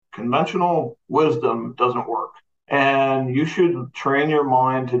Conventional wisdom doesn't work. And you should train your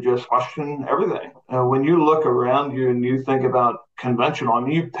mind to just question everything. When you look around you and you think about conventional, I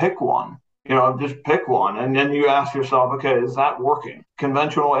mean, you pick one, just pick one. And then you ask yourself, okay, is that working?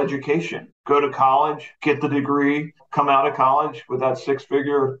 Conventional education, go to college, get the degree, come out of college with that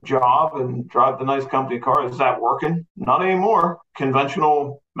six-figure job and drive the nice company car. Is that working? Not anymore.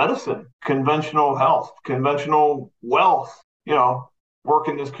 Conventional medicine, conventional health, conventional wealth, work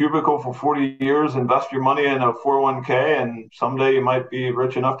in this cubicle for 40 years, invest your money in a 401k, and someday you might be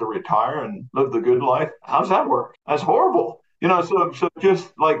rich enough to retire and live the good life. How does that work? That's horrible. So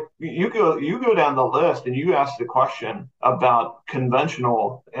just like you go down the list and you ask the question about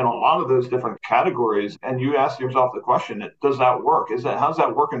conventional in a lot of those different categories, and you ask yourself the question, does that work? How's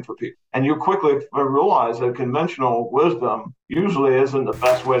that working for people? And you quickly realize that conventional wisdom usually isn't the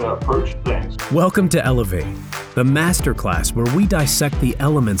best way to approach things. Welcome to Elevate, the masterclass where we dissect the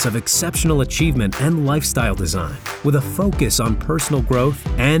elements of exceptional achievement and lifestyle design with a focus on personal growth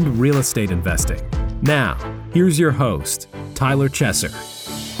and real estate investing. Now, here's your host, Tyler Chesser.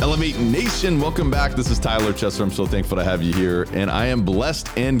 Elevate Nation, welcome back. This is Tyler Chesser. I'm so thankful to have you here, and I am blessed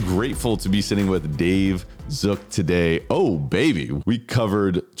and grateful to be sitting with Dave Zook today. Oh, baby. We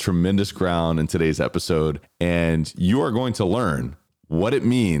covered tremendous ground in today's episode, and you are going to learn what it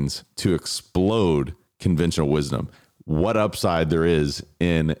means to explode conventional wisdom, what upside there is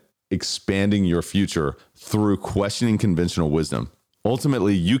in expanding your future through questioning conventional wisdom.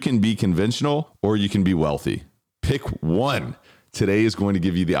 Ultimately, you can be conventional or you can be wealthy. Pick one. Today is going to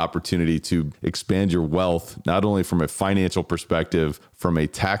give you the opportunity to expand your wealth, not only from a financial perspective, from a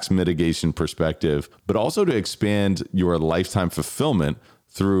tax mitigation perspective, but also to expand your lifetime fulfillment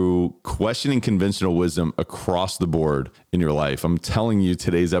through questioning conventional wisdom across the board in your life. I'm telling you,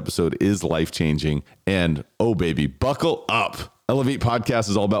 today's episode is life-changing. And oh, baby, buckle up. Elevate Podcast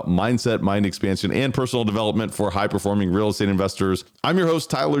is all about mindset, mind expansion, and personal development for high-performing real estate investors. I'm your host,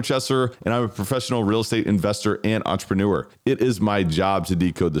 Tyler Chesser, and I'm a professional real estate investor and entrepreneur. It is my job to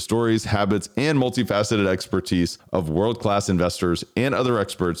decode the stories, habits, and multifaceted expertise of world-class investors and other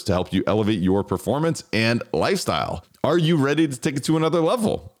experts to help you elevate your performance and lifestyle. Are you ready to take it to another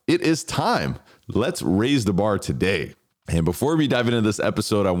level? It is time. Let's raise the bar today. And before we dive into this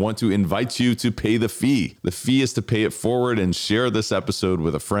episode, I want to invite you to pay the fee. The fee is to pay it forward and share this episode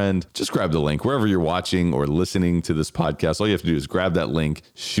with a friend. Just grab the link wherever you're watching or listening to this podcast. All you have to do is grab that link,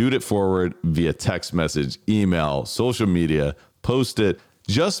 shoot it forward via text message, email, social media, post it.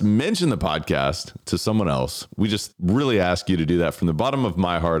 Just mention the podcast to someone else. We just really ask you to do that from the bottom of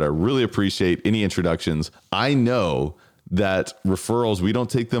my heart. I really appreciate any introductions. I know that referrals, we don't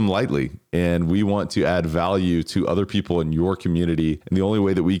take them lightly, and we want to add value to other people in your community. And the only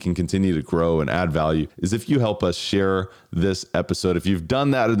way that we can continue to grow and add value is if you help us share this episode. If you've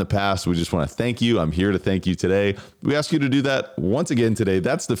done that in the past, we just want to thank you. I'm here to thank you today. We ask you to do that once again today.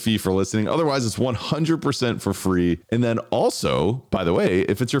 That's the fee for listening. Otherwise, it's 100% for free. And then also, by the way,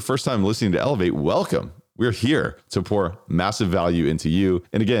 if it's your first time listening to Elevate, welcome. We're here to pour massive value into you.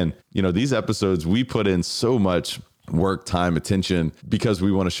 And again, these episodes, we put in so much work, time, attention, because we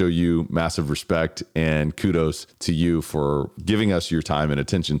want to show you massive respect and kudos to you for giving us your time and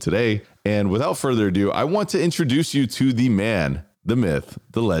attention today. And without further ado, I want to introduce you to the man, the myth,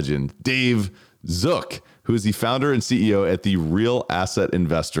 the legend, Dave Zook, who is the founder and CEO at the Real Asset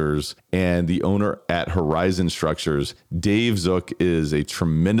Investors and the owner at Horizon Structures. Dave Zook is a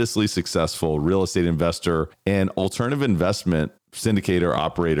tremendously successful real estate investor and alternative investment syndicator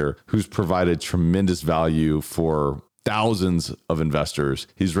operator who's provided tremendous value for thousands of investors.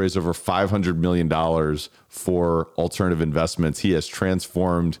 He's raised over $500 million for alternative investments. He has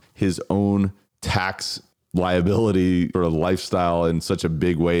transformed his own tax liability or lifestyle in such a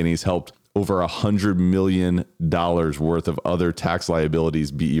big way, and he's helped over $100 million worth of other tax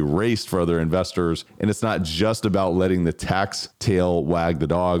liabilities be erased for other investors. And it's not just about letting the tax tail wag the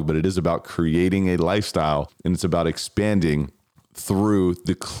dog, but it is about creating a lifestyle, and it's about expanding through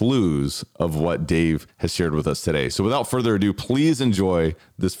the clues of what Dave has shared with us today. So without further ado, please enjoy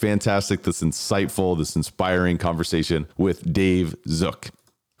this fantastic, this insightful, this inspiring conversation with Dave Zook.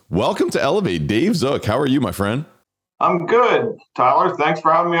 Welcome to Elevate, Dave Zook. How are you, my friend? I'm good, Tyler. Thanks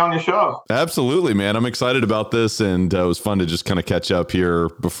for having me on your show. Absolutely, man. I'm excited about this, and it was fun to just kind of catch up here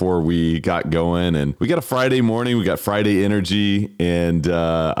before we got going. And we got a Friday morning, we got Friday energy, and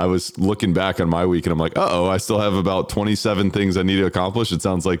I was looking back on my week, and I'm like, I still have about 27 things I need to accomplish. It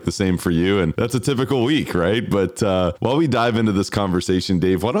sounds like the same for you, and that's a typical week, right? But while we dive into this conversation,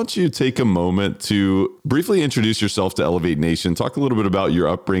 Dave, why don't you take a moment to briefly introduce yourself to Elevate Nation, talk a little bit about your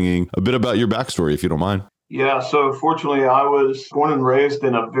upbringing, a bit about your backstory, if you don't mind. Yeah, so fortunately, I was born and raised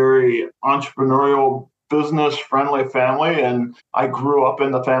in a very entrepreneurial, business friendly family, and I grew up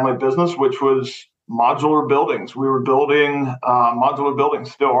in the family business, which was modular buildings. We were building modular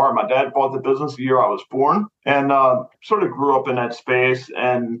buildings, still are. My dad bought the business the year I was born, and sort of grew up in that space.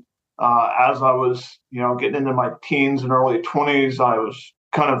 And as I was, getting into my teens and early 20s, I was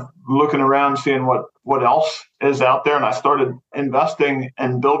kind of looking around, seeing what else is out there. And I started investing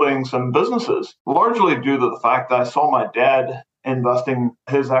and building some businesses, largely due to the fact that I saw my dad investing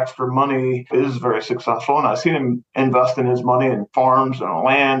his extra money is very successful. And I've seen him invest in his money in farms and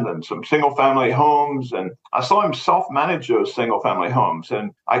land and some single family homes. And I saw him self-manage those single family homes.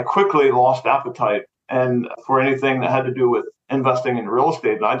 And I quickly lost appetite and for anything that had to do with investing in real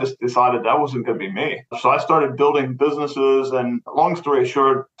estate. And I just decided that wasn't going to be me. So I started building businesses, and long story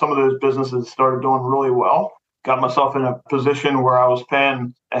short, some of those businesses started doing really well. Got myself in a position where I was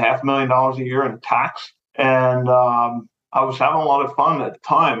paying $500,000 a year in tax. And I was having a lot of fun at the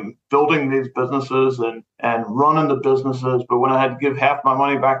time building these businesses and running the businesses. But when I had to give half my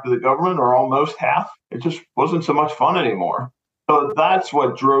money back to the government, or almost half, it just wasn't so much fun anymore. So that's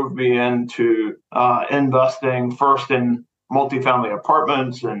what drove me into investing first in multifamily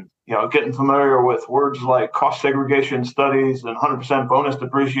apartments and getting familiar with words like cost segregation studies and 100% bonus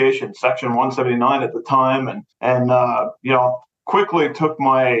depreciation, Section 179 at the time, and quickly took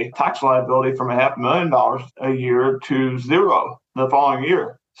my tax liability from $500,000 a year to zero the following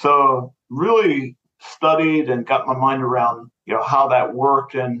year. So really studied and got my mind around how that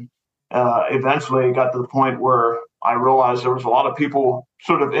worked, and eventually got to the point where I realized there was a lot of people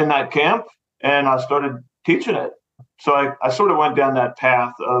sort of in that camp, and I started teaching it. So I sort of went down that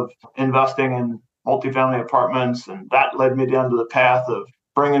path of investing in multifamily apartments, and that led me down to the path of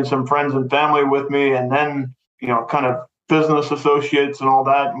bringing some friends and family with me, and then, kind of business associates and all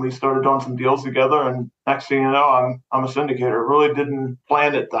that. And we started doing some deals together. And next thing you know, I'm a syndicator. Really didn't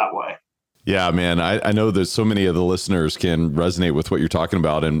plan it that way. Yeah, man, I know that so many of the listeners can resonate with what you're talking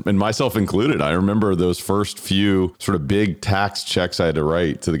about, and myself included. I remember those first few sort of big tax checks I had to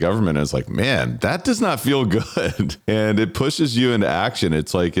write to the government. I was like, man, that does not feel good. And it pushes you into action.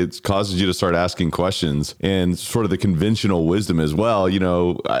 It's like it causes you to start asking questions, and sort of the conventional wisdom as well.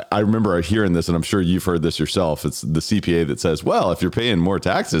 I remember hearing this, and I'm sure you've heard this yourself. It's the CPA that says, well, if you're paying more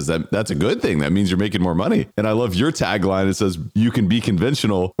taxes, that's a good thing. That means you're making more money. And I love your tagline. It says, you can be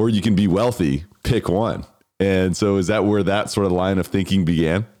conventional or you can be wealthy. Pick one. And so is that where that sort of line of thinking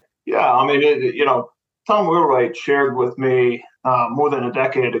began? Yeah. I mean, Tom Wheelwright shared with me more than a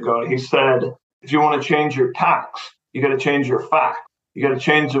decade ago. He said, if you want to change your tax, you got to change your fact. You got to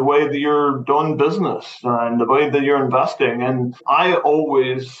change the way that you're doing business and the way that you're investing. And I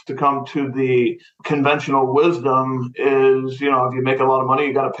always succumb to the conventional wisdom is, if you make a lot of money,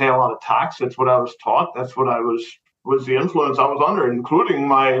 you got to pay a lot of tax. That's what I was taught. That's what was the influence I was under, including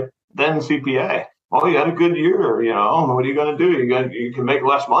my then CPA. Well, you had a good year, what are you going to do? You can make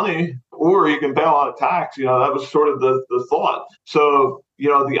less money, or you can pay a lot of tax. That was sort of the thought. So,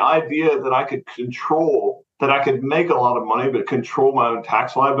 the idea that I could make a lot of money, but control my own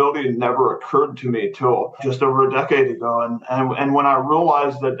tax liability never occurred to me till just over a decade ago. And when I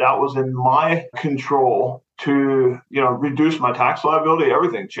realized that was in my control to, reduce my tax liability,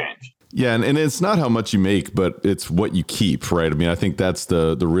 everything changed. Yeah. And it's not how much you make, but it's what you keep, right? I mean, I think that's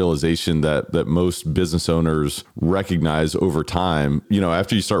the realization that most business owners recognize over time.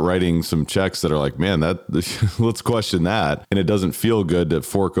 After you start writing some checks that are like, man, let's question that. And it doesn't feel good to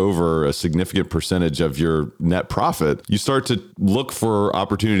fork over a significant percentage of your net profit. You start to look for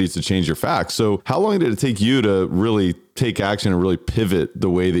opportunities to change your facts. So how long did it take you to really take action and really pivot the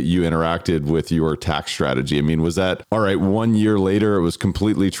way that you interacted with your tax strategy? I mean, was that, all right, 1 year later, it was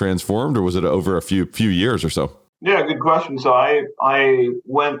completely transformed, or was it over a few years or so? Yeah, good question. So I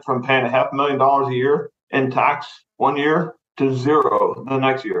went from paying $500,000 a year in tax 1 year to zero the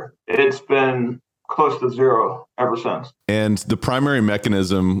next year. It's been close to zero ever since. And the primary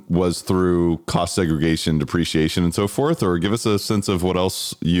mechanism was through cost segregation, depreciation, and so forth, or give us a sense of what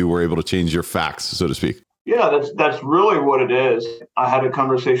else you were able to change your facts, so to speak. Yeah, that's really what it is. I had a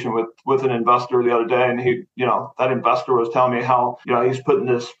conversation with an investor the other day, and he, that investor was telling me how, he's putting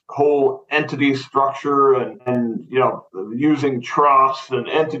this whole entity structure and using trusts and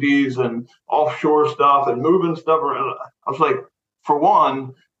entities and offshore stuff and moving stuff around. I was like, for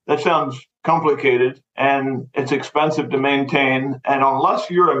one, that sounds complicated and it's expensive to maintain. And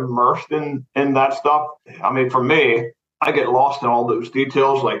unless you're immersed in that stuff, I mean, for me, I get lost in all those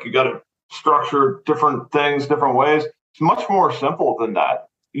details. Like, you got to structure different things different ways. It's much more simple than that.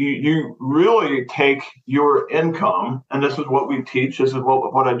 you really take your income, and this is what we teach. This is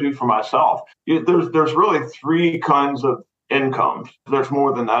what I do for myself. There's really three kinds of incomes. There's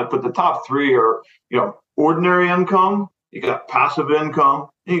more than that, but the top three are, ordinary income, you got passive income,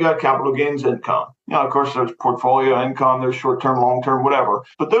 and you got capital gains income. Of course, there's portfolio income, there's short-term, long-term, whatever.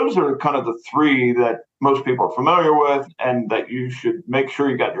 But those are kind of the three that most people are familiar with and that you should make sure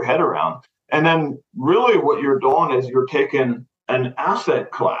you got your head around. And then really what you're doing is you're taking an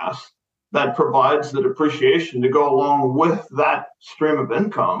asset class that provides the depreciation to go along with that stream of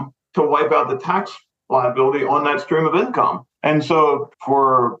income to wipe out the tax liability on that stream of income. And so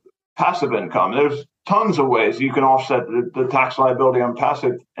for passive income, there's tons of ways you can offset the tax liability on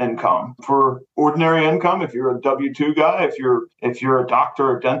passive income. For ordinary income, if you're a W-2 guy, if you're a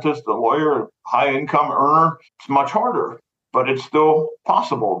doctor, a dentist, a lawyer, a high income earner, it's much harder, but it's still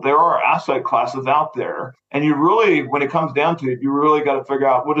possible. There are asset classes out there. And you really, when it comes down to it, you really got to figure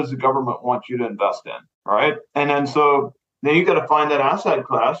out, what does the government want you to invest in, right? And then you got to find that asset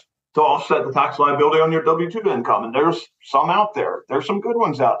class to offset the tax liability on your W-2 income. And there's some out there. There's some good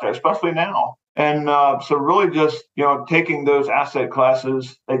ones out there, especially now. And so really just, taking those asset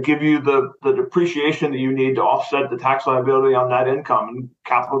classes that give you the depreciation that you need to offset the tax liability on that income. And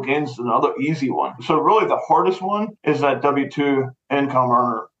capital gains is another easy one. So really the hardest one is that W-2 income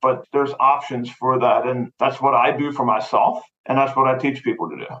earner. But there's options for that. And that's what I do for myself. And that's what I teach people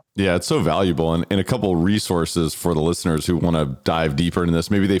to do. Yeah, it's so valuable. And a couple of resources for the listeners who want to dive deeper into this.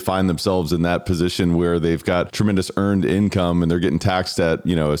 Maybe they find themselves in that position where they've got tremendous earned income and they're getting taxed at,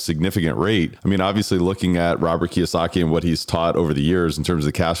 a significant rate. I mean, obviously looking at Robert Kiyosaki and what he's taught over the years in terms of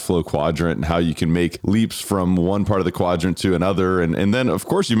the cash flow quadrant and how you can make leaps from one part of the quadrant to another. And then, of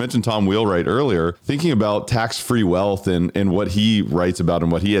course, you mentioned Tom Wheelwright earlier, thinking about tax-free wealth and what he writes about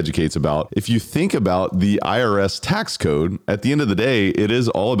and what he educates about. If you think about the IRS tax code, at the end of the day, it is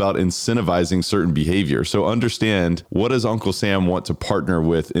all about incentivizing certain behavior. So understand, what does Uncle Sam want to partner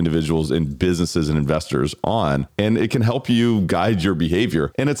with individuals and businesses and investors on? And it can help you guide your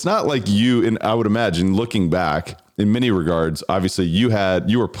behavior. And it's not like and I would imagine looking back, in many regards, obviously you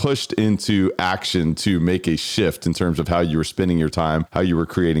were pushed into action to make a shift in terms of how you were spending your time, how you were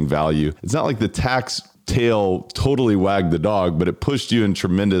creating value. It's not like the tax tail totally wagged the dog, but it pushed you in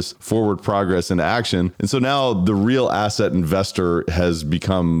tremendous forward progress and action. And so now the real asset investor has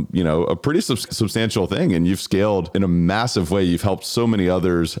become, a pretty substantial thing. And you've scaled in a massive way. You've helped so many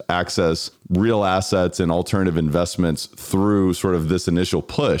others access real assets and alternative investments through sort of this initial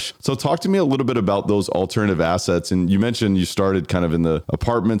push. So talk to me a little bit about those alternative assets. And you mentioned you started kind of in the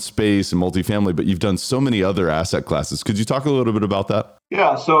apartment space and multifamily, but you've done so many other asset classes. Could you talk a little bit about that?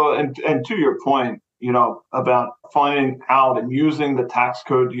 Yeah. So, and to your point, about finding out and using the tax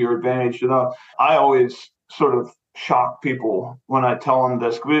code to your advantage. I always sort of shock people when I tell them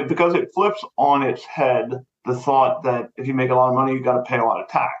this, because it flips on its head the thought that if you make a lot of money, you got to pay a lot of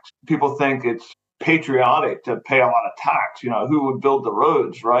tax. People think it's patriotic to pay a lot of tax. Who would build the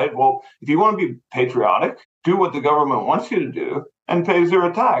roads, right? Well, if you want to be patriotic, do what the government wants you to do and pay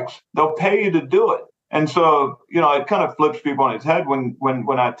zero tax. They'll pay you to do it. And so, it kind of flips people on its head when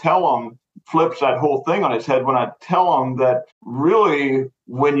I tell them, flips that whole thing on its head when I tell them that really,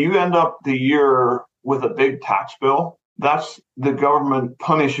 when you end up the year with a big tax bill, that's the government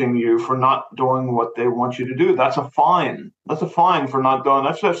punishing you for not doing what they want you to do. That's a fine. That's a fine for not doing.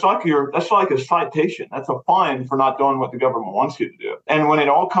 That's like a citation. That's a fine for not doing what the government wants you to do. And when it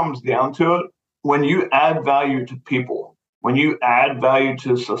all comes down to it, when you add value to people, when you add value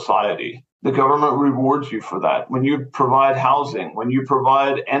to society, the government rewards you for that. When you provide housing, when you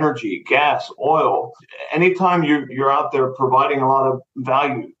provide energy, gas, oil, anytime you're out there providing a lot of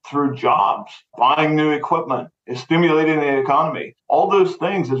value through jobs, buying new equipment, stimulating the economy, all those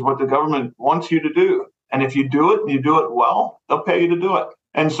things is what the government wants you to do. And if you do it and you do it well, they'll pay you to do it.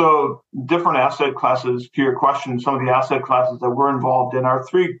 And so different asset classes, to your question, some of the asset classes that we're involved in, our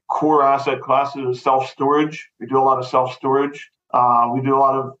three core asset classes is self-storage. We do a lot of self-storage. We do a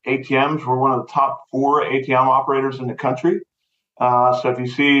lot of ATMs. We're one of the top 4 ATM operators in the country. So if you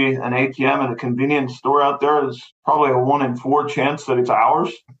see an ATM in a convenience store out there, there's probably a 1 in 4 chance that it's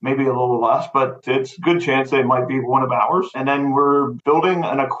ours, maybe a little less, but it's a good chance they might be one of ours. And then we're building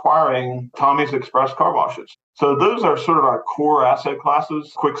and acquiring Tommy's Express car washes. So those are sort of our core asset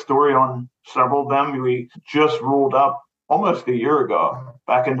classes. Quick story on several of them. We just rolled up almost a year ago.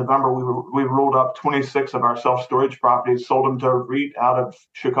 Back in November, we rolled up 26 of our self-storage properties, sold them to a REIT out of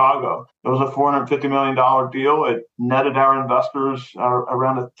Chicago. It was a $450 million deal. It netted our investors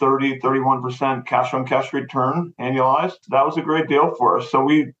around a 31% cash-on-cash return annualized. That was a great deal for us. So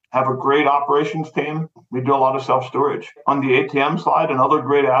we have a great operations team. We do a lot of self-storage. On the ATM side, another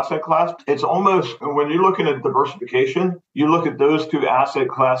great asset class, it's almost, when you're looking at diversification, you look at those two asset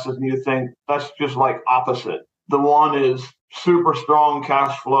classes and you think that's just like opposite. The one is super strong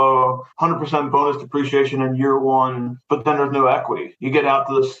cash flow, 100% bonus depreciation in year one, but then there's no equity. You get out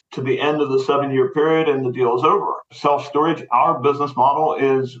to the end of the 7-year period and the deal is over. Self-storage, our business model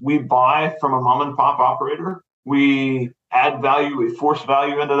is we buy from a mom and pop operator. We add value, we force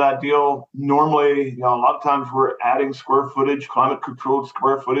value into that deal. Normally, a lot of times we're adding square footage, climate controlled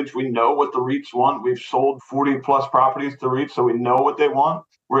square footage. We know what the REITs want. We've sold 40 plus properties to REITs, so we know what they want.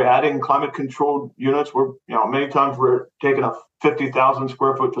 We're adding climate controlled units. Many times we're taking a 50,000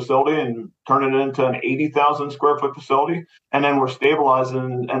 square foot facility and turning it into an 80,000 square foot facility. And then we're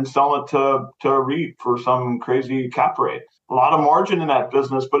stabilizing and selling it to a REIT for some crazy cap rate. A lot of margin in that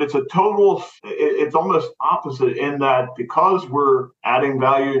business, but it's almost opposite in that because we're adding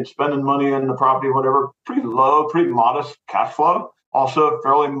value and spending money in the property, whatever, pretty low, pretty modest cash flow, also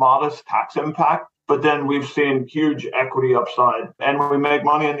fairly modest tax impact. But then we've seen huge equity upside and we make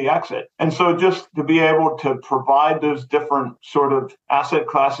money in the exit. And so just to be able to provide those different sort of asset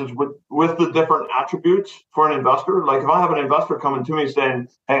classes with the different attributes for an investor, like if I have an investor coming to me saying,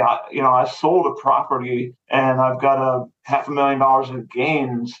 hey, I sold a property and I've got $500,000 in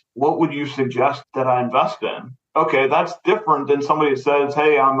gains, what would you suggest that I invest in? Okay, that's different than somebody that says,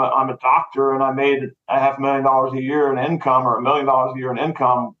 hey, I'm a doctor and I made $500,000 a year in income or $1 million a year in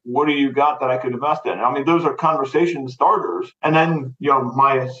income. What do you got that I could invest in? I mean, those are conversation starters. And then,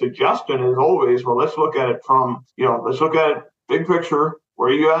 my suggestion is always, well, let's look at it big picture. Where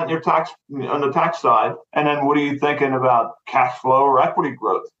are you at in your on the tax side? And then what are you thinking about cash flow or equity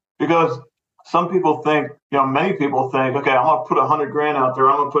growth? Because some people think, many people think, okay, I'm going to put $100,000 out there.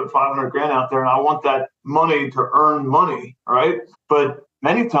 I'm going to put $500,000 out there and I want that money to earn money, right? But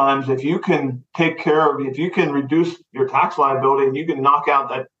many times if you can reduce your tax liability and you can knock out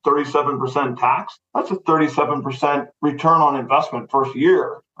that 37% tax, that's a 37% return on investment first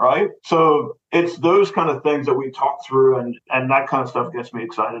year, right? So it's those kind of things that we talk through and that kind of stuff gets me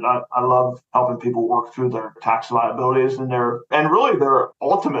excited. I love helping people work through their tax liabilities and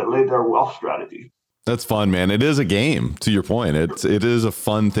ultimately their wealth strategy. That's fun, man. It is a game, to your point. It is a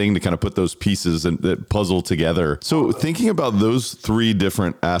fun thing to kind of put those pieces that puzzle together. So thinking about those three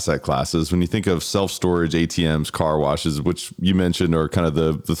different asset classes, when you think of self-storage, ATMs, car washes, which you mentioned are kind of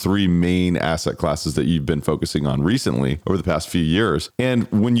the three main asset classes that you've been focusing on recently over the past few years. And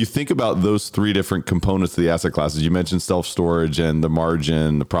when you think about those three different components of the asset classes, you mentioned self-storage and the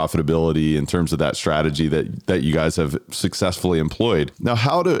margin, the profitability in terms of that strategy that you guys have successfully employed. Now,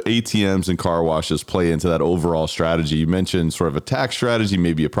 how do ATMs and car washes play into that overall strategy? You mentioned sort of a tax strategy,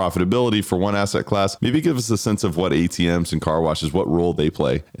 maybe a profitability for one asset class. Maybe give us a sense of what ATMs and car washes, what role they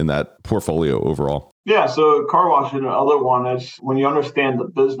play in that portfolio overall. Yeah, so car wash and the other one is when you understand the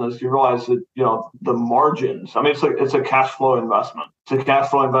business, you realize that, the margins, I mean, it's a cash flow investment. It's a cash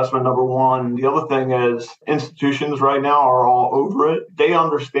flow investment, number one. The other thing is institutions right now are all over it. They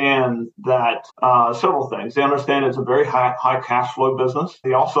understand that several things. They understand it's a very high cash flow business.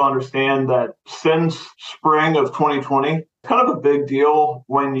 They also understand that since spring of 2020, it's kind of a big deal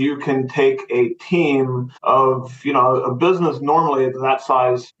when you can take a team of, a business normally at that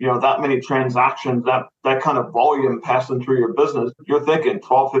size, that many transactions, that kind of volume passing through your business. You're thinking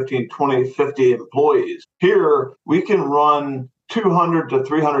 12, 15, 20, 50 employees. Here, we can run 200 to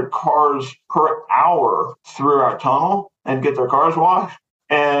 300 cars per hour through our tunnel and get their cars washed.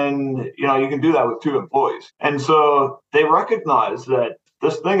 And, you can do that with 2 employees. And so they recognize that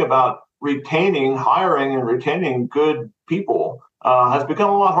this thing about hiring and retaining good people has become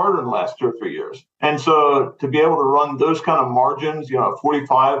a lot harder in the last 2 or 3 years. And so to be able to run those kind of margins,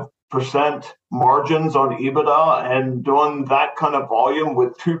 45% margins on EBITDA and doing that kind of volume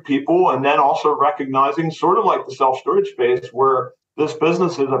with 2 people, and then also recognizing sort of like the self-storage space where this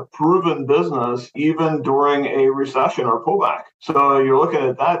business is a proven business even during a recession or pullback. So you're looking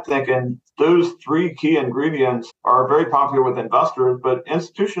at that thinking those 3 key ingredients are very popular with investors, but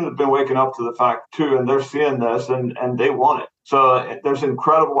institutions have been waking up to the fact too, and they're seeing this and they want it. So there's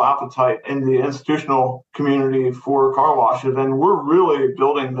incredible appetite in the institutional community for car washes, and we're really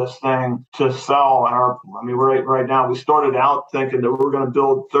building this thing to sell right now, we started out thinking that we were going to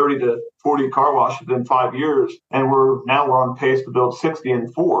build 30 to 40 car washes in 5 years, and we're on pace to build 60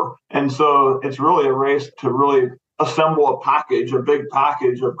 in 4. And so it's really a race to really assemble a big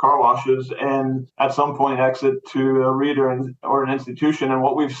package of car washes, and at some point exit to a REIT or an institution. And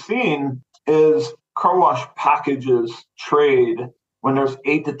what we've seen is car wash packages trade when there's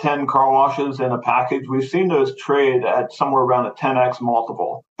 8 to 10 car washes in a package, we've seen those trade at somewhere around a 10x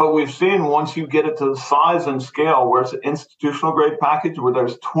multiple. But we've seen once you get it to the size and scale where it's an institutional grade package where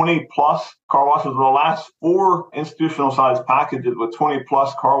there's 20 plus car washes, the last 4 institutional size packages with 20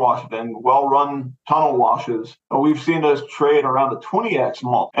 plus car washes and well-run tunnel washes, we've seen those trade around the 20x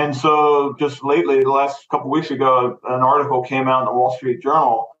multiple. And so just lately, the last couple of weeks ago, an article came out in the Wall Street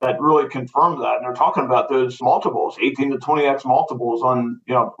Journal that really confirmed that. And they're talking about those multiples, 18 to 20x multiples on,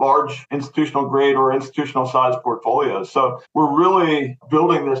 large institutional grade or institutional size portfolios. So we're really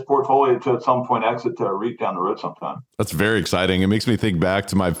building this portfolio to at some point exit to a REIT down the road sometime. That's very exciting. It makes me think back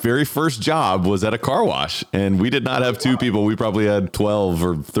to my very first job was at a car wash, and we did not have 2 people. We probably had 12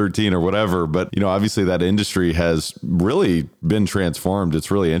 or 13 or whatever. But, obviously that industry has really been transformed. It's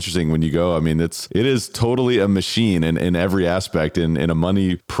really interesting when you go. I mean, it is totally a machine in every aspect, in a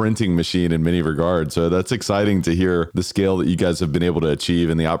money printing machine in many regards. So that's exciting to hear the scale that you guys have been able to achieve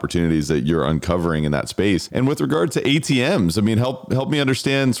and the opportunities that you're uncovering in that space. And with regard to ATMs, I mean, help me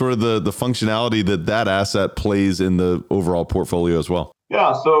understand sort of the functionality that asset plays in the overall portfolio as well.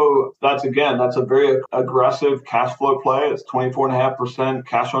 Yeah, so that's a very aggressive cash flow play. It's 24.5%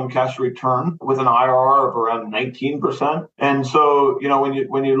 cash on cash return with an IRR of around 19%. And so,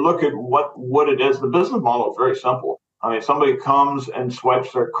 when you look at what it is, the business model is very simple. I mean, somebody comes and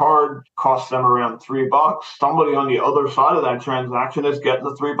swipes their card, costs them around $3. Somebody on the other side of that transaction is getting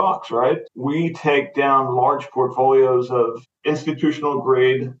the $3, right? We take down large portfolios of institutional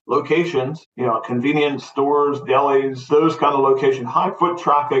grade locations, convenience stores, delis, those kind of locations, high foot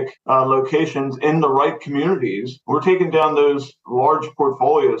traffic locations in the right communities. We're taking down those large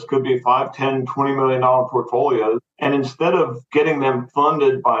portfolios, could be $5, $10, $20 million portfolios. And instead of getting them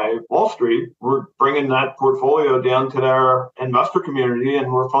funded by Wall Street, we're bringing that portfolio down to their investor community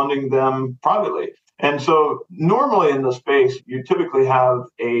and we're funding them privately. And so normally in the space, you typically have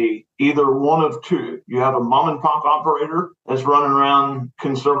either one of two. You have a mom and pop operator that's running around,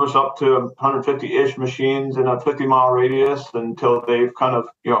 can service up to 150-ish machines in a 50-mile radius until they've kind of,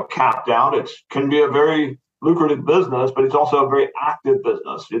 capped out. It can be a very lucrative business, but it's also a very active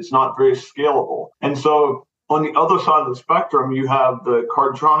business. It's not very scalable. And so on the other side of the spectrum, you have the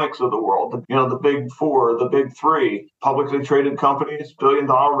Cardtronics of the world, the big 4, the big 3, publicly traded companies,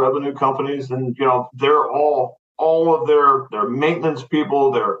 billion-dollar revenue companies, and they're all of their maintenance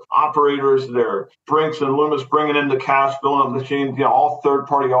people, their operators, their Brinks and Loomis bringing in the cash, filling up the machines, all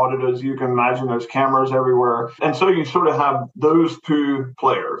third-party auditors. You can imagine there's cameras everywhere. And so you sort of have those 2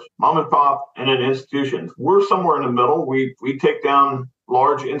 players, mom and pop and then institutions. We're somewhere in the middle. We take down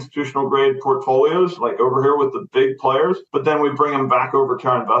large institutional grade portfolios like over here with the big players, but then we bring them back over to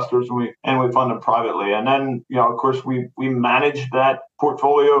our investors and we fund them privately. And then, of course, we manage that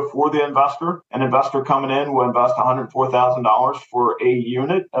portfolio for the investor. An investor coming in will invest $104,000 for a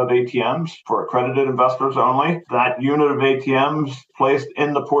unit of ATMs for accredited investors only. That unit of ATMs placed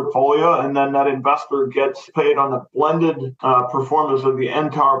in the portfolio, and then that investor gets paid on the blended performance of the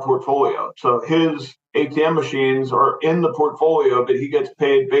entire portfolio. So his ATM machines are in the portfolio, but he gets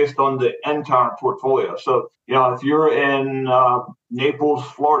paid based on the entire portfolio. So, if you're in Naples,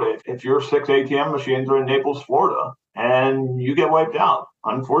 Florida, if your 6 ATM machines are in Naples, Florida, and you get wiped out,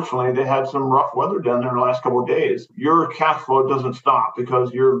 unfortunately, they had some rough weather down there in the last couple of days, your cash flow doesn't stop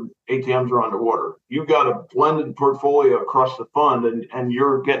because your ATMs are underwater. You've got a blended portfolio across the fund, and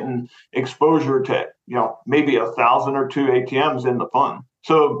you're getting exposure to, maybe 1,000 or 2 ATMs in the fund.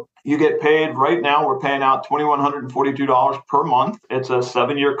 So you get paid right now. We're paying out $2,142 per month. It's a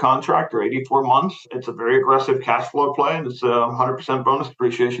 7-year contract or 84 months. It's a very aggressive cash flow play, and it's a 100% bonus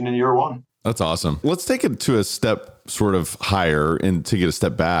depreciation in year 1. That's awesome. Let's take it to a step sort of higher and take it a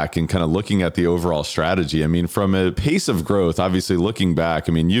step back and kind of looking at the overall strategy. I mean, from a pace of growth, obviously looking back,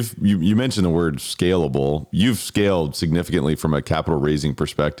 I mean, you mentioned the word scalable. You've scaled significantly from a capital raising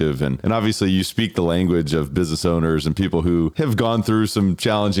perspective. And obviously you speak the language of business owners and people who have gone through some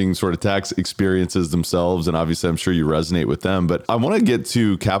challenging sort of tax experiences themselves. And obviously I'm sure you resonate with them, but I want to get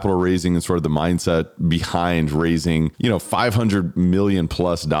to capital raising and sort of the mindset behind raising, $500 million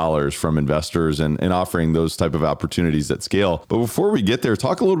plus from investors and offering those type of opportunities at scale. But before we get there,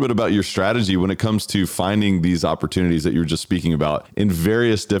 talk a little bit about your strategy when it comes to finding these opportunities that you were just speaking about in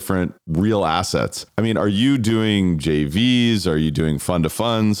various different real assets. I mean, are you doing JVs? Are you doing fund of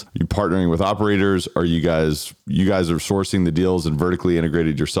funds? Are you partnering with operators? Are you guys are sourcing the deals and vertically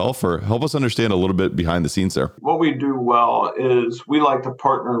integrated yourself? Or help us understand a little bit behind the scenes there. What we do well is we like to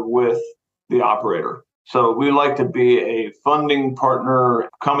partner with the operator. So we like to be a funding partner,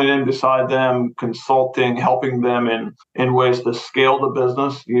 coming in beside them, consulting, helping them in ways to scale the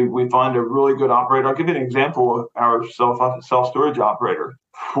business. We find a really good operator. I'll give you an example of our self-storage operator.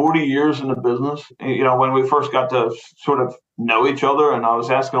 40 years in the business. When we first got to sort of know each other and I was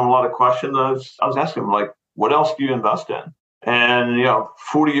asking him a lot of questions, I was asking him, like, what else do you invest in? And,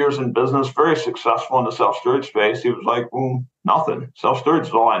 40 years in business, very successful in the self-storage space. He was like, nothing. Self-storage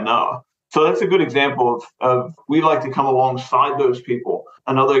is all I know. So that's a good example of we like to come alongside those people.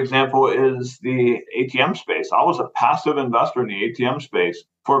 Another example is the ATM space. I was a passive investor in the ATM space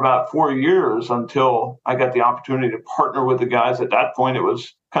for about 4 years until I got the opportunity to partner with the guys. At that point, it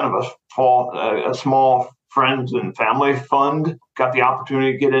was kind of a small friends and family fund. Got the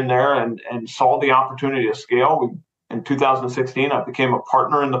opportunity to get in there and saw the opportunity to scale. In 2016, I became a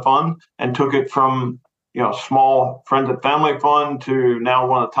partner in the fund and took it from small friends and family fund to now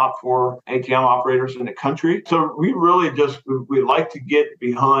one of the top 4 ATM operators in the country. So we really we like to get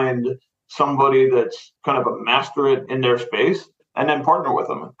behind somebody that's kind of a master in their space and then partner with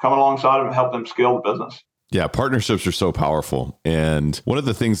them, come alongside them and help them scale the business. Yeah, partnerships are so powerful. And one of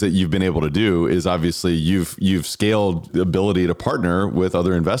the things that you've been able to do is obviously you've scaled the ability to partner with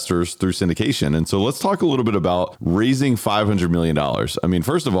other investors through syndication. And so let's talk a little bit about raising $500 million. I mean,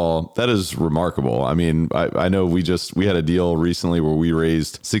 first of all, that is remarkable. I mean, I know we had a deal recently where we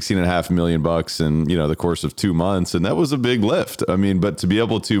raised $16.5 million in, the course of 2 months. And that was a big lift. I mean, but to be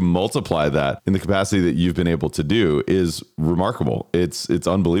able to multiply that in the capacity that you've been able to do is remarkable. It's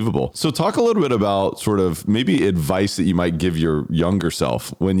unbelievable. So talk a little bit about sort of maybe advice that you might give your younger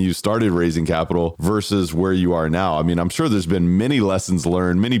self when you started raising capital versus where you are now. I mean, I'm sure there's been many lessons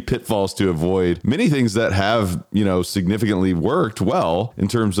learned, many pitfalls to avoid, many things that have, significantly worked well in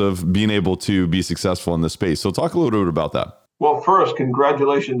terms of being able to be successful in this space. So talk a little bit about that. Well, first,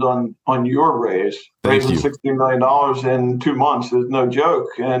 congratulations on your raise. Raising $16 million in 2 months is no joke,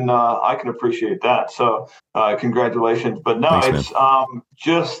 and I can appreciate that. So congratulations. But no, thanks, it's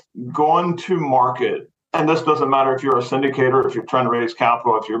just going to market. And this doesn't matter if you're a syndicator, if you're trying to raise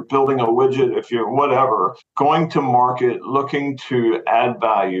capital, if you're building a widget, if you're whatever, going to market, looking to add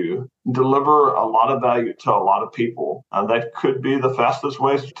value, deliver a lot of value to a lot of people. That could be the fastest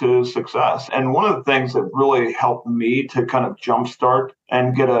way to success. And one of the things that really helped me to kind of jumpstart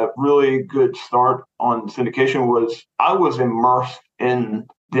and get a really good start on syndication was I was immersed in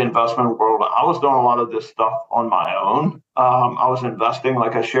the investment world. I was doing a lot of this stuff on my own. I was investing,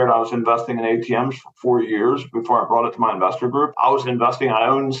 like I shared, I was investing in ATMs for 4 years before I brought it to my investor group. I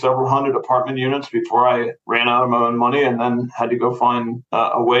owned several hundred apartment units before I ran out of my own money and then had to go find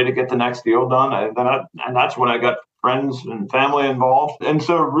a way to get the next deal done. And that's when I got friends and family involved. And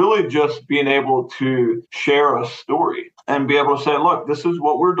so really just being able to share a story and be able to say, look, this is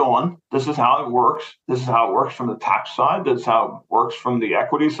what we're doing. This is how it works. This is how it works from the tax side. This is how it works from the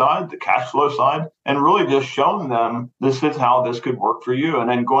equity side, the cash flow side, and really just showing them this is how this could work for you. And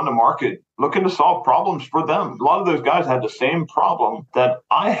then going to market, looking to solve problems for them. A lot of those guys had the same problem that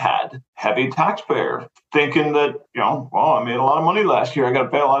I had, heavy taxpayer, thinking that, I made a lot of money last year. I got to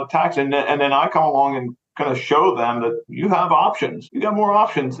pay a lot of tax. And then I come along and kind of show them that you have options. You got more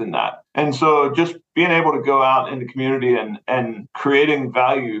options than that. And so just being able to go out in the community and creating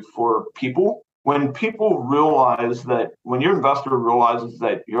value for people. When people realize that, when your investor realizes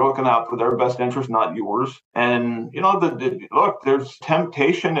that you're looking out for their best interest, not yours, and look, there's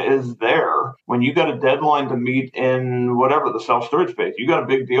temptation is there when you got a deadline to meet in whatever the self-storage space, you got a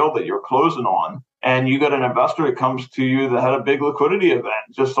big deal that you're closing on, and you got an investor that comes to you that had a big liquidity event,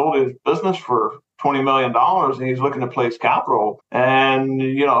 just sold his business for $20 million and he's looking to place capital. And,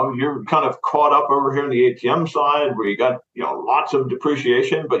 you're kind of caught up over here on the ATM side where you got, lots of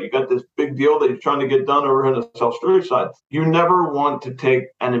depreciation, but you got this big deal that you're trying to get done over here on the self-storage side. You never want to take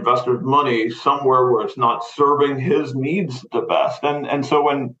an investor's money somewhere where it's not serving his needs the best. And so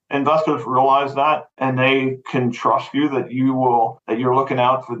when investors realize that and they can trust you that you're looking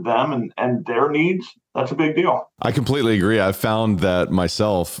out for them and their needs, that's a big deal. I completely agree. I've found that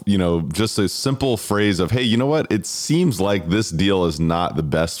myself, just a simple phrase of, hey, you know what? It seems like this deal is not the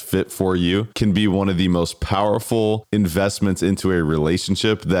best fit for you can be one of the most powerful investments into a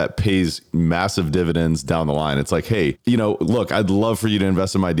relationship that pays massive dividends down the line. It's like, hey, look, I'd love for you to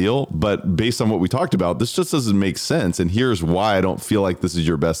invest in my deal, but based on what we talked about, this just doesn't make sense. And here's why I don't feel like this is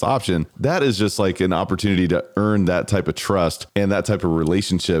your best option. That is just like an opportunity to earn that type of trust and that type of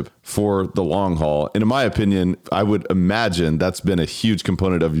relationship for the long haul. And in my opinion, I would imagine that's been a huge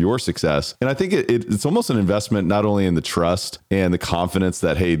component of your success. And I think it's almost an investment not only in the trust and the confidence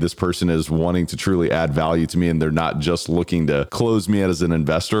that, hey, this person is wanting to truly add value to me and they're not just looking to close me as an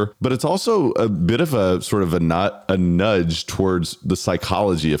investor, but it's also a bit of a sort of a nudge towards the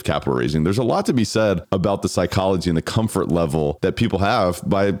psychology of capital raising. There's a lot to be said about the psychology and the comfort level that people have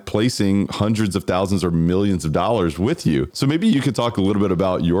by placing hundreds of thousands or millions of dollars with you. So maybe you could talk a little bit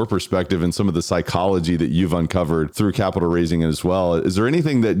about your perspective and some of the psychology that you've uncovered through capital raising as well. Is there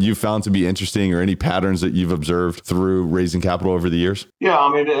anything that you found to be interesting or any patterns that you've observed through raising capital over the years? Yeah, I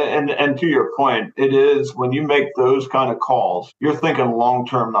mean, and to your point, it is when you make those kind of calls, you're thinking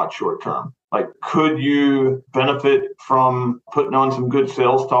long-term, not short-term. Like, could you benefit from putting on some good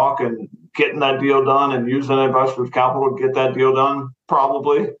sales talk and getting that deal done and using investors' capital to get that deal done?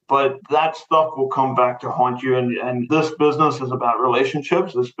 Probably. But that stuff will come back to haunt you. And this business is about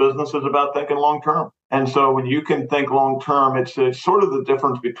relationships. This business is about thinking long term. And so when you can think long term, it's sort of the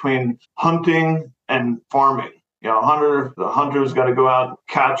difference between hunting and farming. You know, the hunter's got to go out and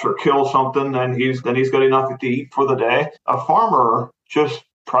catch or kill something, and he's got enough to eat for the day. A farmer just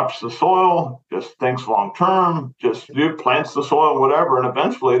preps the soil, just thinks long term, plants the soil, whatever, and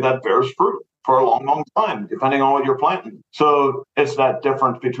eventually that bears fruit for a long, long time, depending on what you're planting. So it's that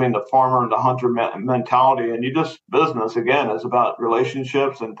difference between the farmer and the hunter mentality. And business, again, is about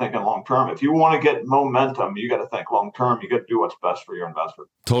relationships and thinking long term. If you want to get momentum, you got to think long term. You got to do what's best for your investor.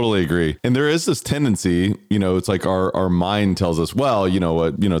 Totally agree. And there is this tendency, it's like our mind tells us, well,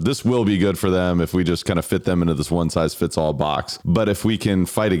 this will be good for them if we just kind of fit them into this one size fits all box. But if we can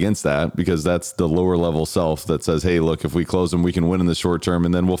fight against that, because that's the lower level self that says, hey, look, if we close them, we can win in the short term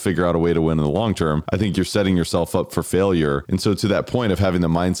and then we'll figure out a way to win in the long term. I think you're setting yourself up for failure. And so to that point of having the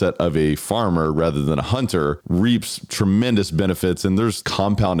mindset of a farmer rather than a hunter reaps tremendous benefits. And there's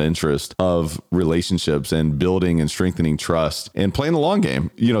compound interest of relationships and building and strengthening trust and playing the long game.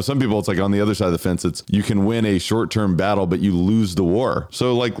 Some people, it's like on the other side of the fence, it's you can win a short-term battle, but you lose the war.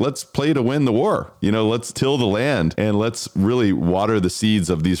 So let's play to win the war. Let's till the land and let's really water the seeds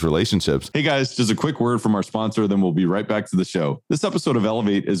of these relationships. Hey guys, just a quick word from our sponsor, then we'll be right back to the show. This episode of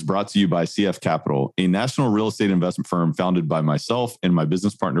Elevate is brought to you by CF Capital, a national real estate investment firm founded by myself and my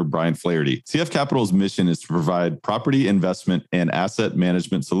business partner, Brian Flaherty. CF Capital's mission is to provide property investment and asset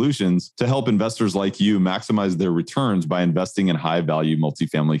management solutions to help investors like you maximize their returns by investing in high-value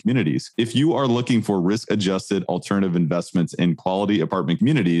multifamily communities. If you are looking for risk-adjusted alternative investments in quality apartment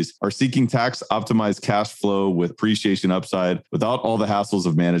communities, are seeking tax-optimized cash flow with appreciation upside without all the hassles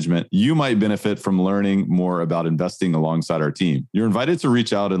of management, you might benefit from learning more about investing alongside our team. You're invited to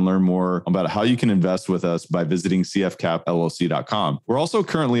reach out and learn more about how you can invest with us by visiting cfcapllc.com. We're also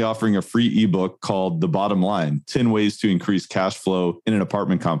currently offering a free ebook called The Bottom Line, 10 Ways to Increase Cash Flow in an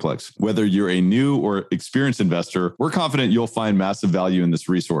Apartment Complex. Whether you're a new or experienced investor, we're confident you'll find massive value in this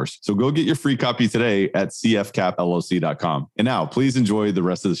resource. So go get your free copy today at cfcapllc.com. And now, please enjoy the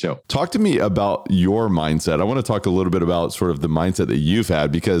rest of the show. Talk to me about your mindset. I want to talk a little bit about sort of the mindset that you've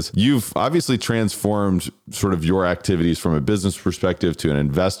had, because you've obviously transformed sort of your activities from a business perspective to an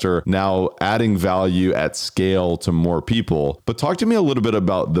investor, now adding value at scale to more people. But talk to me a little bit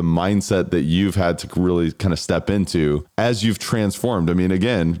about the mindset that you've had to really kind of step into as you've transformed. I mean,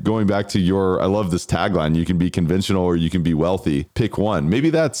 again, going back to I love this tagline, you can be conventional or you can be wealthy. Pick one. Maybe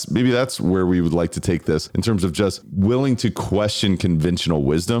that's where we would like to take this in terms of just willing to question conventional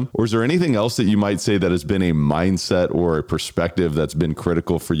wisdom. Or is there anything else that you might say that has been a mindset or a perspective that's been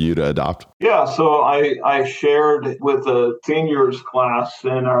critical for you to adopt? Yeah, so I shared with the seniors class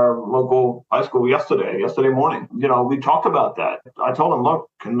in our local high school yesterday morning. We talked about that. I told them, look,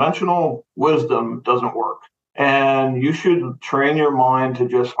 conventional wisdom doesn't work. And you should train your mind to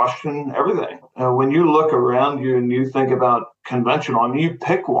just question everything. When you look around you and you think about conventional, and you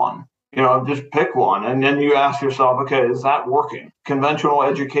pick one, just pick one. And then you ask yourself, okay, is that working? Conventional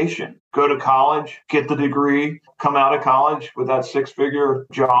education, go to college, get the degree, come out of college with that 6-figure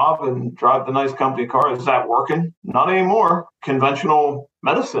job and drive the nice company car. Is that working? Not anymore. Conventional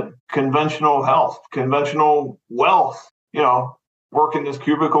medicine, conventional health, conventional wealth, work in this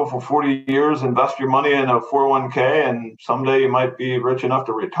cubicle for 40 years, invest your money in a 401k, and someday you might be rich enough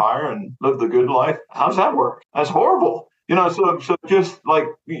to retire and live the good life. How does that work? That's horrible. So just like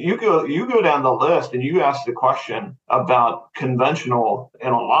you go down the list and you ask the question about conventional in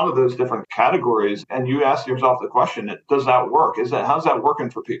a lot of those different categories, and you ask yourself the question, does that work? How's that working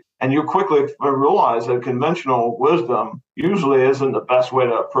for people? And you quickly realize that conventional wisdom usually isn't the best way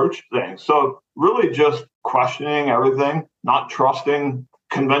to approach things. So really just questioning everything, not trusting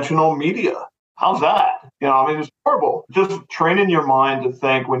conventional media. how's that? It's horrible. Just training your mind to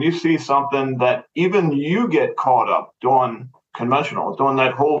think when you see something that even you get caught up doing conventional, doing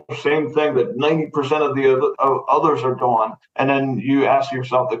that whole same thing that 90% of the others are doing. And then you ask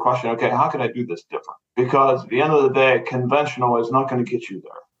yourself the question, okay, how can I do this different? Because at the end of the day, conventional is not going to get you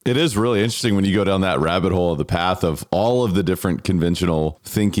there. It is really interesting when you go down that rabbit hole of the path of all of the different conventional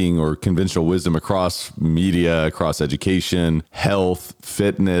thinking or conventional wisdom across media, across education, health,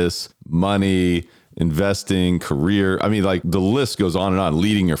 fitness, money, investing, career. I mean, like the list goes on and on,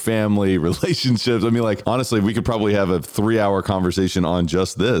 leading your family, relationships. I mean, like, honestly, we could probably have a 3-hour conversation on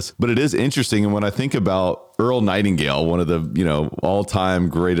just this, but it is interesting. And when I think about Earl Nightingale, one of the, all-time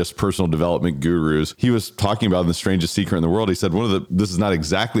greatest personal development gurus, he was talking about in The Strangest Secret in the World. He said this is not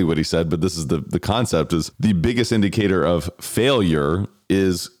exactly what he said, but this is the concept is the biggest indicator of failure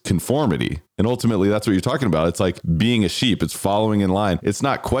is conformity. And ultimately, that's what you're talking about. It's like being a sheep. It's following in line. It's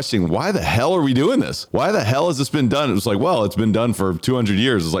not questioning, why the hell are we doing this? Why the hell has this been done? It's like, well, it's been done for 200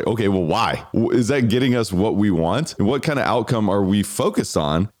 years. It's like, okay, well, why? Is that getting us what we want? And what kind of outcome are we focused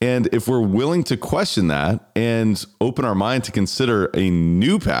on? And if we're willing to question that and open our mind to consider a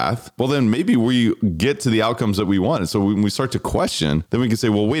new path, well, then maybe we get to the outcomes that we want. And so when we start to question, then we can say,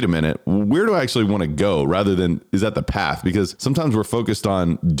 well, wait a minute, where do I actually want to go rather than, is that the path? Because sometimes we're focused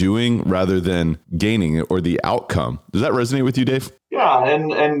on doing rather than gaining or the outcome. Does that resonate with you, Dave? Yeah.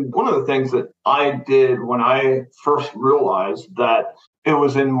 And one of the things that I did when I first realized that it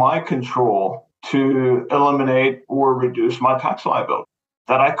was in my control to eliminate or reduce my tax liability,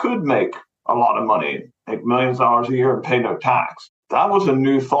 that I could make a lot of money, make millions of dollars a year and pay no tax. That was a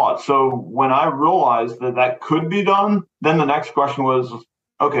new thought. So when I realized that that could be done, then the next question was,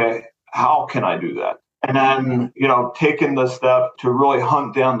 okay, how can I do that? And then, taking the step to really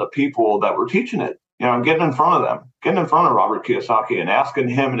hunt down the people that were teaching it, getting in front of them, getting in front of Robert Kiyosaki and asking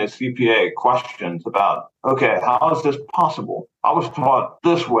him and his CPA questions about, okay, how is this possible? I was taught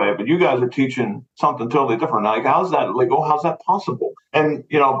this way, but you guys are teaching something totally different. Like, how's that legal? How's that possible? And,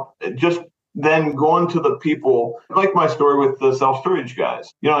 just then going to the people, like my story with the self-storage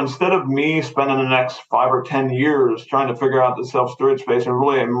guys, instead of me spending the next 5 or 10 years trying to figure out the self-storage space and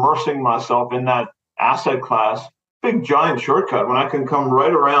really immersing myself in that asset class, big giant shortcut when I can come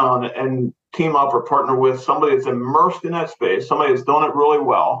right around and team up or partner with somebody that's immersed in that space, somebody that's done it really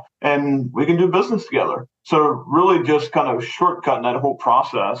well, and we can do business together. So really just kind of shortcutting that whole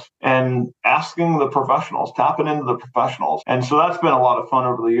process and asking the professionals, tapping into the professionals. And so that's been a lot of fun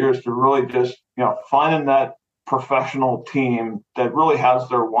over the years to really just, finding that professional team that really has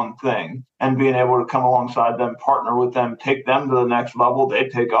their one thing and being able to come alongside them, partner with them, take them to the next level. They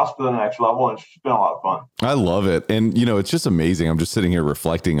take us to the next level. And it's been a lot of fun. I love it. And, it's just amazing. I'm just sitting here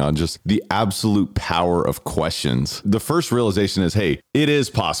reflecting on just the absolute power of questions. The first realization is, hey, it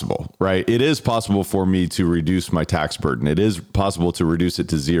is possible, right? It is possible for me to reduce my tax burden. It is possible to reduce it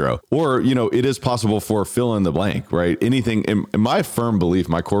to zero. Or, it is possible for fill in the blank, right? Anything. And my firm belief,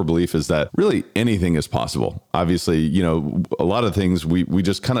 my core belief is that really anything is possible. Obviously, a lot of things we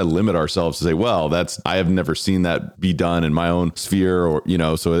just kind of limit ourselves to say, well, I have never seen that be done in my own sphere or,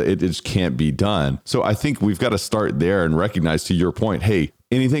 so it just can't be done. So I think we've got to start there and recognize, to your point, hey,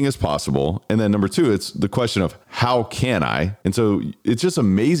 anything is possible. And then number two, it's the question of how can I? And so it's just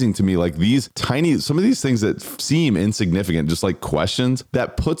amazing to me, like some of these things that seem insignificant, just like questions,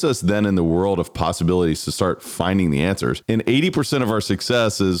 that puts us then in the world of possibilities to start finding the answers. And 80% of our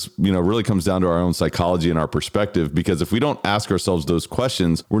success is, really comes down to our own psychology and our perspective, because if we don't ask ourselves those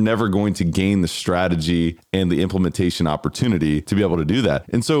questions, we're never going to gain the strategy and the implementation opportunity to be able to do that.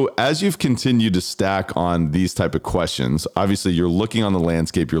 And so as you've continued to stack on these type of questions, obviously you're looking on the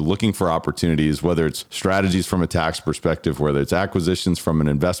landscape, you're looking for opportunities, whether it's strategies from a tax perspective, whether it's acquisitions from an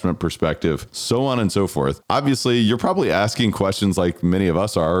investment perspective, so on and so forth. Obviously, you're probably asking questions like many of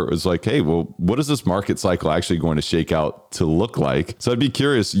us are, is like, hey, well, what is this market cycle actually going to shake out to look like? So I'd be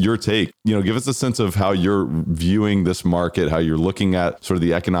curious, your take, give us a sense of how you're viewing this market, how you're looking at sort of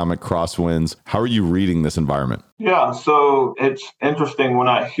the economic crosswinds. How are you reading this environment? Yeah, so it's interesting when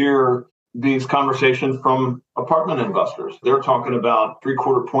I hear these conversations from apartment investors. They're talking about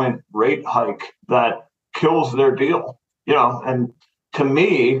 3/4 point rate hike that kills their deal. And to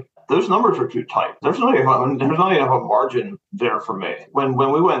me, those numbers are too tight. There's not even a margin there for me. When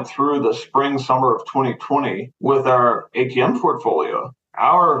we went through the spring, summer of 2020 with our ATM portfolio,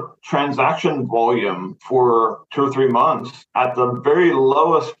 our transaction volume for 2 or 3 months at the very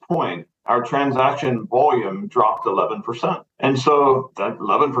lowest point, our transaction volume dropped 11%. And so that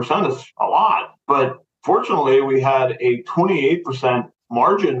 11% is a lot. But fortunately, we had a 28%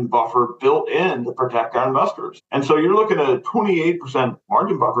 margin buffer built in to protect our investors. And so you're looking at a 28%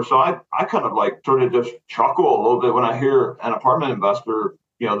 margin buffer. So I kind of like sort of just chuckle a little bit when I hear an apartment investor,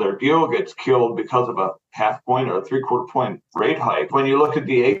 their deal gets killed because of a half point or a 3/4 point rate hike. When you look at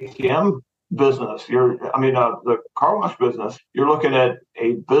the ATM business, the car wash business, you're looking at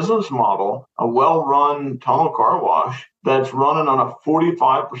a business model, a well-run tunnel car wash that's running on a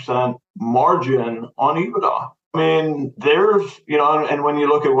 45% margin on EBITDA. I mean, and when you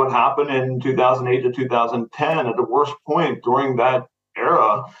look at what happened in 2008 to 2010, at the worst point during that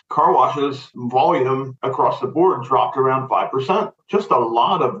era, car washes volume across the board dropped around 5%. Just a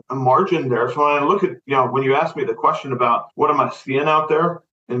lot of margin there. So when I look at, when you ask me the question about what am I seeing out there,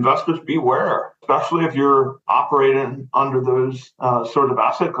 investors beware, especially if you're operating under those sort of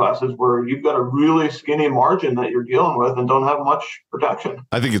asset classes where you've got a really skinny margin that you're dealing with and don't have much protection.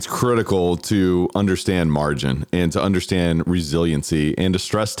 I think it's critical to understand margin and to understand resiliency and to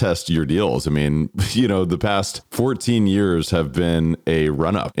stress test your deals. I mean, the past 14 years have been a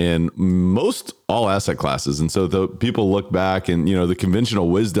run up in most all asset classes. And so the people look back and, the conventional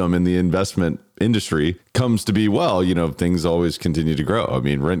wisdom in the investment industry comes to be, things always continue to grow. I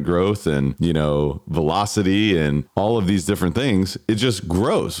mean, rent growth and, velocity and all of these different things, it just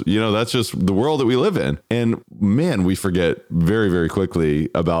grows. That's just the world that we live in. And man, we forget very, very quickly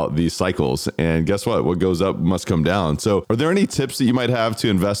about these cycles. And guess what? What goes up must come down. So are there any tips that you might have to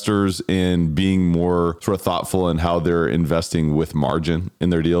investors in being more sort of thoughtful in how they're investing with margin in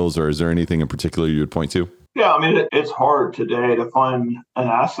their deals? Or is there anything in particular you would point to? Yeah, it's hard today to find an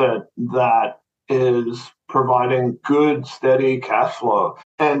asset that is providing good, steady cash flow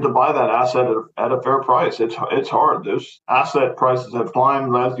and to buy that asset at a fair price. It's hard. Those asset prices have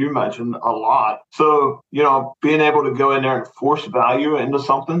climbed, as you mentioned, a lot. So, being able to go in there and force value into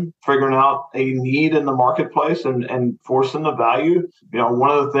something, figuring out a need in the marketplace and forcing the value.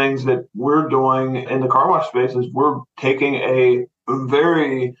 One of the things that we're doing in the car wash space is we're taking a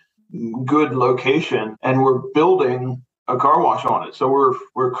very good location and we're building a car wash on it. So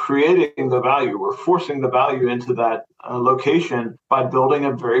we're creating the value. We're forcing the value into that location by building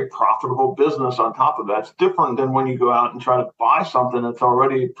a very profitable business on top of that. It's different than when you go out and try to buy something that's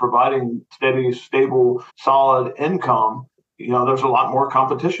already providing steady, stable, solid income. There's a lot more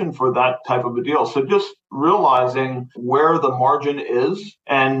competition for that type of a deal. So just realizing where the margin is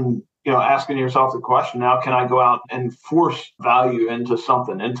and asking yourself the question, now can I go out and force value into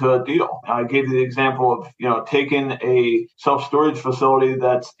something, into a deal? I gave you the example of, taking a self-storage facility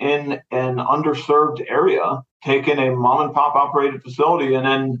that's in an underserved area, taking a mom and pop operated facility and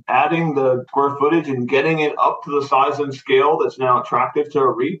then adding the square footage and getting it up to the size and scale that's now attractive to a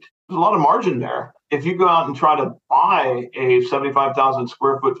REIT. There's a lot of margin there. If you go out and try to buy a 75,000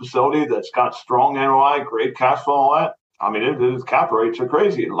 square foot facility that's got strong NOI, great cash flow, all that, its cap rates are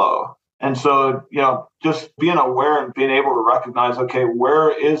crazy low. And so, just being aware and being able to recognize, okay, where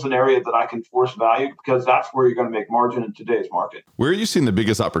is an area that I can force value? Because that's where you're going to make margin in today's market. Where are you seeing the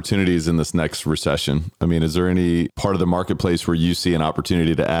biggest opportunities in this next recession? Is there any part of the marketplace where you see an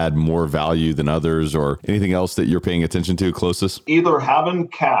opportunity to add more value than others, or anything else that you're paying attention to closest? Either having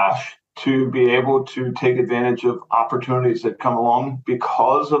cash to be able to take advantage of opportunities that come along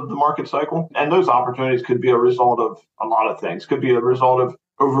because of the market cycle. And those opportunities could be a result of a lot of things. Could be a result of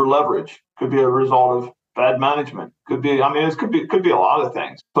over leverage, could be a result of bad management, could be a lot of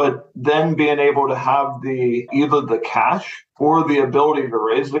things. But then being able to have either the cash or the ability to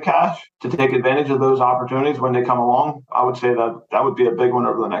raise the cash to take advantage of those opportunities when they come along, I would say that would be a big one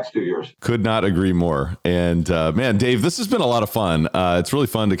over the next 2 years. Could not agree more. And man, Dave, this has been a lot of fun. It's really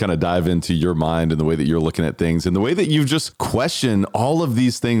fun to kind of dive into your mind and the way that you're looking at things and the way that you've just questioned all of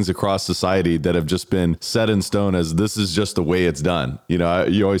these things across society that have just been set in stone as this is just the way it's done. You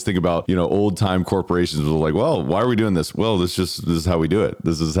always think about, old time corporations were like, well, why are we doing this? Well, this is how we do it.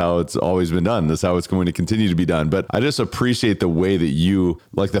 This is how it's always been done. This is how it's going to continue to be done. But I just appreciate the way that you,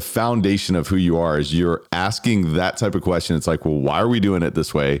 like the foundation of who you are, is you're asking that type of question. It's like, well, why are we doing it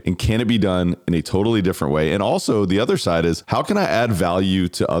this way? And can it be done in a totally different way? And also the other side is, how can I add value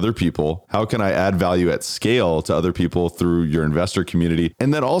to other people? How can I add value at scale to other people through your investor community?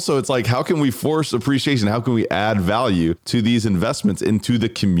 And then also it's like, how can we force appreciation? How can we add value to these investments into the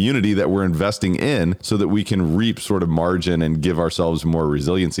community that we're investing in so that we can reap sort of margin and give ourselves more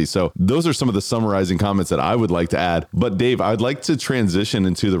resiliency? So those are some of the summarizing comments that I would like to add. But Dave, I'd like to transition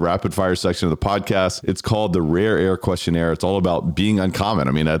into the rapid fire section of the podcast. It's called the Rare Air Questionnaire. It's all about being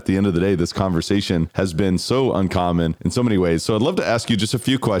uncommon. At the end of the day, this conversation has been so uncommon in so many ways. So I'd love to ask you just a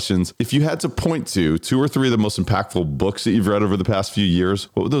few questions. If you had to point to 2 or 3 of the most impactful books that you've read over the past few years,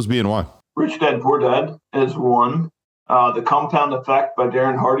 what would those be and why? Rich Dad, Poor Dad is one. The Compound Effect by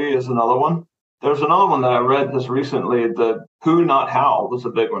Darren Hardy is another one. There's another one that I read just recently. The Who Not How was a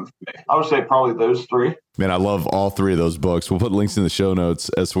big one for me. I would say probably those three. Man, I love all three of those books. We'll put links in the show notes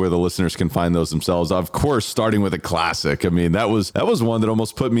as to where the listeners can find those themselves. Of course, starting with a classic. I mean, that was one that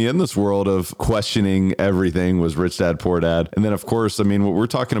almost put me in this world of questioning everything, was Rich Dad, Poor Dad. And then, of course, I mean, what we're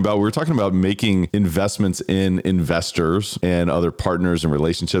talking about making investments in investors and other partners and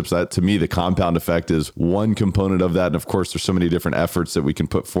relationships. That, to me, the compound effect is one component of that. And of course, there's so many different efforts that we can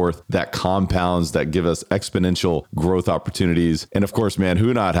put forth that compounds, that give us exponential growth opportunities. And of course, man,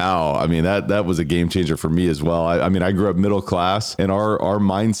 Who Not How. I mean, that was a game changer for me as well. I mean, I grew up middle class, and our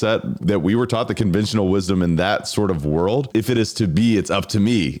mindset that we were taught, the conventional wisdom in that sort of world, if it is to be, it's up to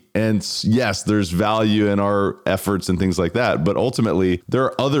me. And yes, there's value in our efforts and things like that. But ultimately, there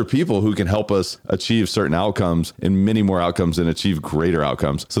are other people who can help us achieve certain outcomes and many more outcomes and achieve greater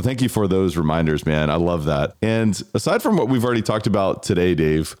outcomes. So thank you for those reminders, man. I love that. And aside from what we've already talked about today,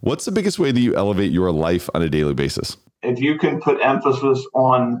 Dave, what's the biggest way that you elevate your life on a daily basis? If you can put emphasis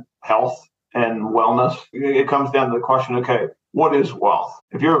on health and wellness, it comes down to the question, okay, what is wealth?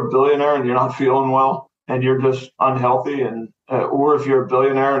 If you're a billionaire and you're not feeling well and you're just unhealthy, and or if you're a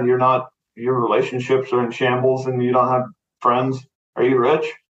billionaire and your relationships are in shambles and you don't have friends, are you rich?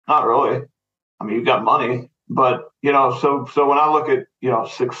 Not really. I mean, you've got money, but so when I look at,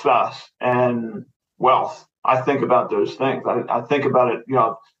 success and wealth, I think about those things. I think about it,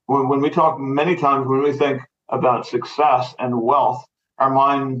 when we talk many times, when we think about success and wealth, our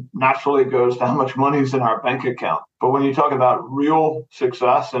mind naturally goes to how much money is in our bank account. But when you talk about real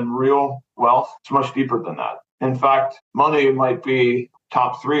success and real wealth, it's much deeper than that. In fact, money might be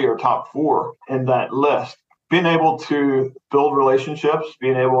top 3 or top 4 in that list. Being able to build relationships,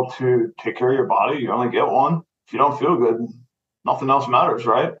 being able to take care of your body, you only get one. If you don't feel good, nothing else matters,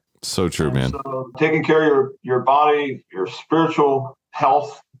 right? So true, man. So taking care of your body, your spiritual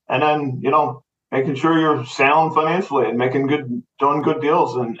health, and then, making sure you're sound financially and doing good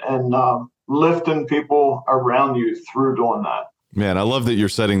deals and lifting people around you through doing that. Man, I love that you're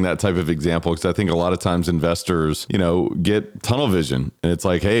setting that type of example, because I think a lot of times investors, get tunnel vision, and it's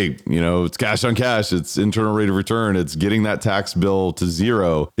like, hey, it's cash on cash, it's internal rate of return, it's getting that tax bill to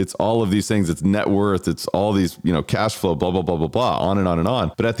zero, it's all of these things, it's net worth, it's all these, cash flow, blah, blah, blah, blah, blah, on and on and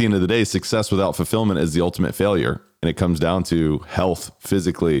on. But at the end of the day, success without fulfillment is the ultimate failure. And it comes down to health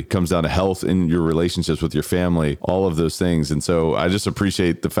physically, comes down to health in your relationships with your family, all of those things. And so I just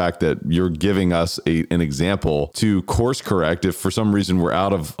appreciate the fact that you're giving us an example to course correct if for some reason we're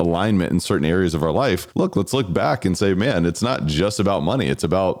out of alignment in certain areas of our life. Look, let's look back and say, man, it's not just about money. It's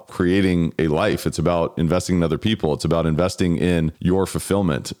about creating a life. It's about investing in other people. It's about investing in your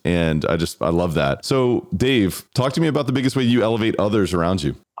fulfillment. And I love that. So Dave, talk to me about the biggest way you elevate others around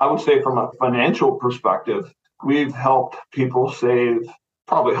you. I would say from a financial perspective, we've helped people save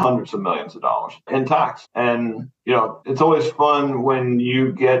probably hundreds of millions of dollars in tax. And, it's always fun when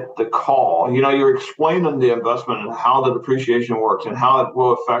you get the call, you're explaining the investment and how the depreciation works and how it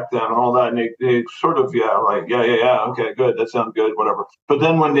will affect them and all that. And they sort of, okay, good. That sounds good, whatever. But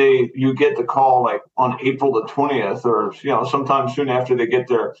then when you get the call, like on April the 20th, or, sometime soon after they get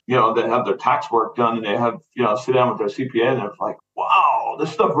their, they have their tax work done and they have, sit down with their CPA and they're like, wow,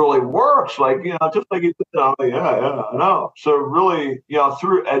 this stuff really works. Like, just like you said, I'm like, yeah, I know. So really,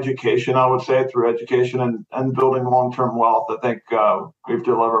 through education, I would say through education and building long-term wealth, I think we've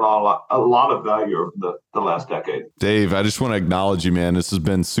delivered a lot of value over the last decade. Dave, I just want to acknowledge you, man. This has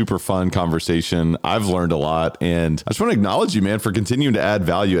been super fun conversation. I've learned a lot, and I just want to acknowledge you, man, for continuing to add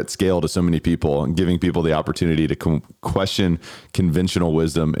value at scale to so many people and giving people the opportunity to question conventional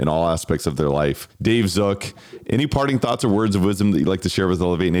wisdom in all aspects of their life. Dave Zook, any parting thoughts or words of wisdom that you'd like to share with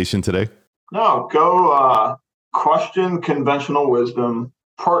Elevate Nation today? No, go question conventional wisdom,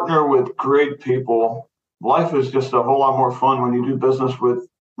 partner with great people. Life is just a whole lot more fun when you do business with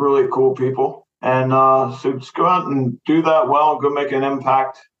really cool people. And so just go out and do that well. Go make an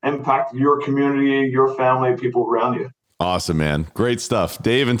impact your community, your family, people around you. Awesome, man. Great stuff.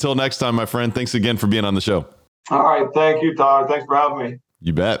 Dave, until next time, my friend, thanks again for being on the show. All right. Thank you, Todd. Thanks for having me.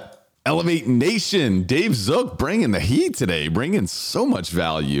 You bet. Elevate Nation, Dave Zook bringing the heat today, bringing so much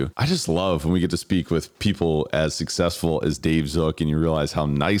value. I just love when we get to speak with people as successful as Dave Zook and you realize how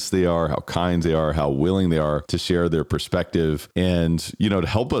nice they are, how kind they are, how willing they are to share their perspective and, to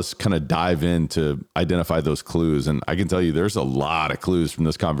help us kind of dive in to identify those clues. And I can tell you there's a lot of clues from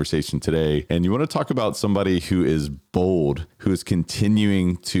this conversation today. And you want to talk about somebody who is bold, who is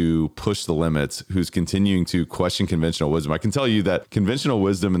continuing to push the limits, who's continuing to question conventional wisdom. I can tell you that conventional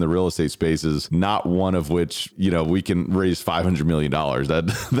wisdom in the real estate spaces, not one of which, we can raise $500 million.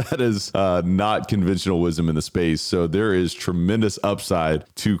 That is not conventional wisdom in the space. So there is tremendous upside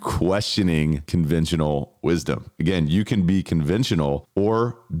to questioning conventional wisdom. Again, you can be conventional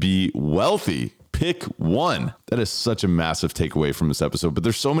or be wealthy. Pick one. That is such a massive takeaway from this episode, but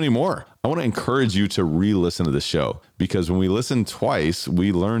there's so many more. I want to encourage you to re-listen to the show, because when we listen twice,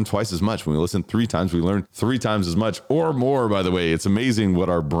 we learn twice as much. When we listen 3 times, we learn 3 times as much or more, by the way. It's amazing what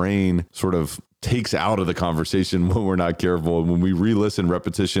our brain sort of takes out of the conversation when we're not careful. When we re-listen,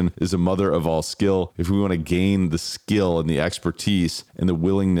 repetition is the mother of all skill. If we want to gain the skill and the expertise and the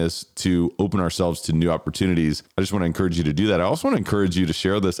willingness to open ourselves to new opportunities, I just want to encourage you to do that. I also want to encourage you to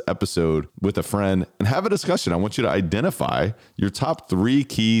share this episode with a friend and have a discussion. I want you to identify your top 3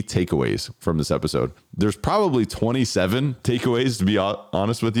 key takeaways from this episode. There's probably 27 takeaways, to be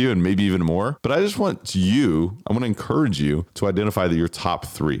honest with you, and maybe even more. But I want to encourage you to identify your top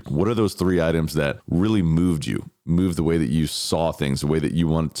 3. What are those 3 items that really moved the way that you saw things, the way that you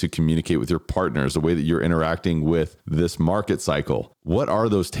want to communicate with your partners, the way that you're interacting with this market cycle? What are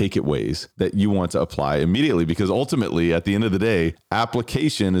those takeaways that you want to apply immediately? Because ultimately, at the end of the day,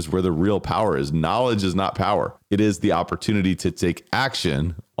 application is where the real power is. Knowledge is not power. It is the opportunity to take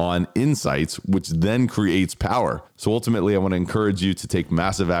action on insights, which then creates power. So ultimately, I want to encourage you to take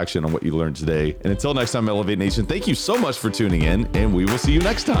massive action on what you learned today. And until next time, Elevate Nation, thank you so much for tuning in, and we will see you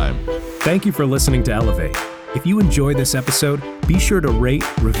next time. Thank you for listening to Elevate. If you enjoyed this episode, be sure to rate,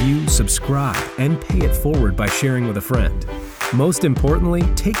 review, subscribe, and pay it forward by sharing with a friend. Most importantly,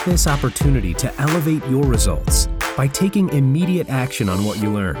 take this opportunity to elevate your results by taking immediate action on what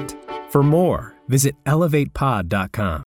you learned. For more, visit elevatepod.com.